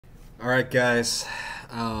All right, guys.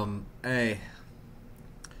 Hey,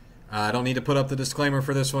 I don't need to put up the disclaimer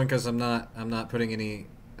for this one because I'm not putting any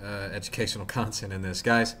educational content in this,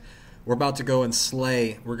 guys. We're about to go and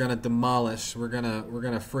slay. We're gonna demolish. We're gonna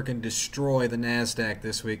freaking destroy the Nasdaq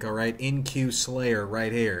this week. All right, NQ Slayer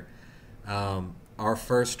right here. Our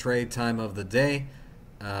first trade time of the day,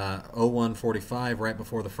 01:45, right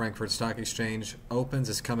before the Frankfurt Stock Exchange opens,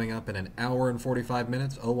 is coming up in an hour and 45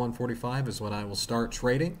 minutes. 01:45 is when I will start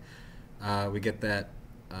trading. We get that.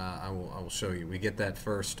 I will show you. We get that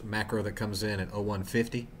first macro that comes in at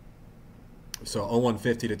 01:50. So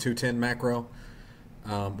 01:50 to 210 macro.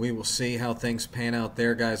 We will see how things pan out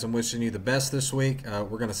there, guys. I'm wishing you the best this week.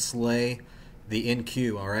 We're going to slay the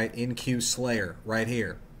NQ, all right? NQ Slayer right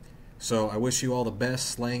here. So I wish you all the best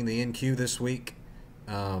slaying the NQ this week.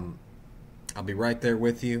 I'll be right there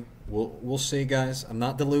with you. We'll see, guys. I'm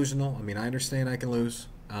not delusional. I mean, I understand I can lose.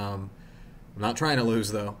 I'm not trying to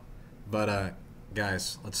lose, though. But,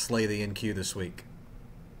 guys, let's slay the NQ this week.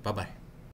 Bye-bye.